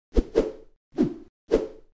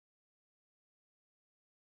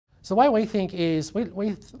So the way we think is,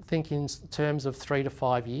 we think in terms of 3 to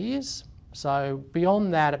 5 years. So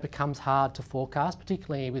beyond that, it becomes hard to forecast,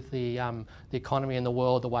 particularly with the economy and the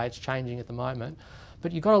world, the way it's changing at the moment.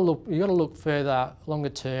 But you've got to look further, longer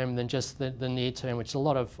term than just the near term, which a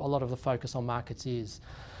lot of the focus on markets is.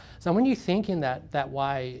 So when you think in that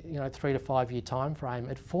way, 3 to 5 year time frame,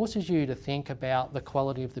 it forces you to think about the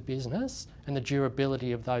quality of the business and the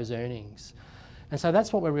durability of those earnings. And so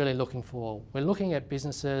that's what we're really looking for. We're looking at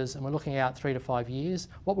businesses and we're looking out 3 to 5 years.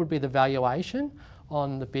 What would be the valuation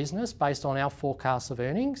on the business based on our forecasts of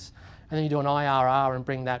earnings? And then you do an IRR and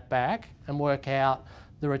bring that back and work out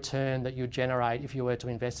the return that you would generate if you were to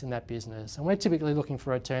invest in that business. And we're typically looking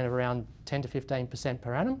for a return of around 10 to 15%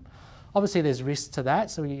 per annum. Obviously there's risks to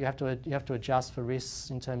that, so you have to adjust for risks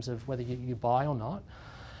in terms of whether you buy or not.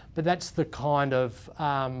 But that's the kind of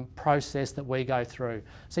process that we go through.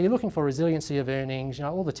 So you're looking for resiliency of earnings,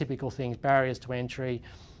 all the typical things, barriers to entry,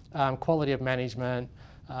 quality of management,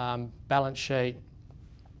 balance sheet,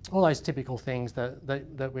 all those typical things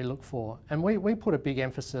that we look for. And we put a big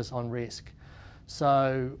emphasis on risk.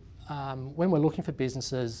 So when we're looking for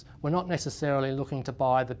businesses, we're not necessarily looking to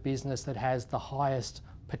buy the business that has the highest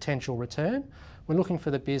potential return. We're looking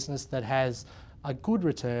for the business that has a good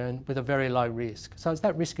return with a very low risk. So it's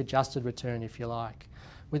that risk-adjusted return, if you like,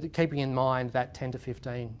 with keeping in mind that 10 to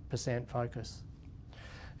 15% focus.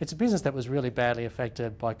 It's a business that was really badly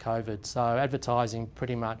affected by COVID, so advertising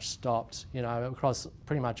pretty much stopped, across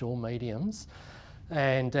pretty much all mediums,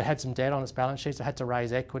 and it had some debt on its balance sheet, so it had to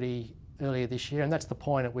raise equity earlier this year, and that's the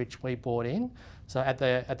point at which we bought in. So at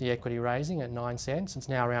the equity raising at 9 cents, it's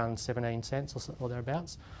now around 17 cents or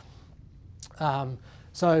thereabouts.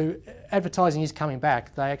 So advertising is coming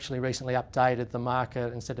back. They actually recently updated the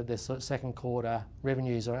market and said that their second quarter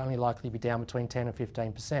revenues are only likely to be down between 10 and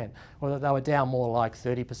 15%. Well, they were down more like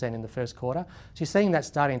 30% in the first quarter. So you're seeing that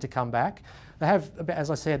starting to come back. They have,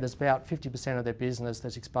 as I said, there's about 50% of their business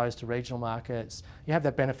that's exposed to regional markets. You have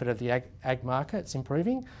that benefit of the ag markets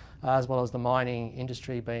improving, as well as the mining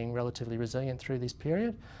industry being relatively resilient through this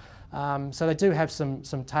period. So they do have some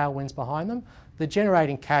tailwinds behind them. They're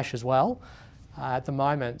generating cash as well at the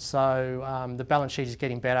moment, so the balance sheet is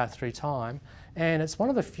getting better through time, and it's one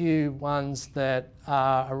of the few ones that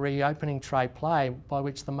are a reopening trade play by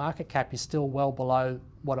which the market cap is still well below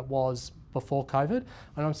what it was before COVID.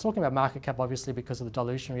 And I'm talking about market cap obviously because of the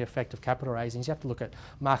dilutionary effect of capital raisings. You have to look at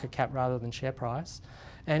market cap rather than share price,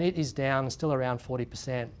 and it is down still around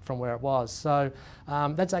 40% from where it was. So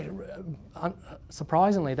that's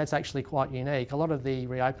surprisingly, that's actually quite unique. A lot of the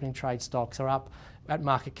reopening trade stocks are up at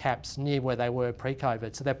market caps near where they were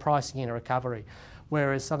pre-COVID, so they're pricing in a recovery,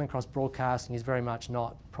 whereas Southern Cross Broadcasting is very much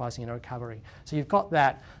not pricing in a recovery. So you've got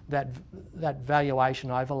that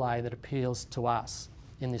valuation overlay that appeals to us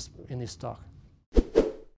in this stock.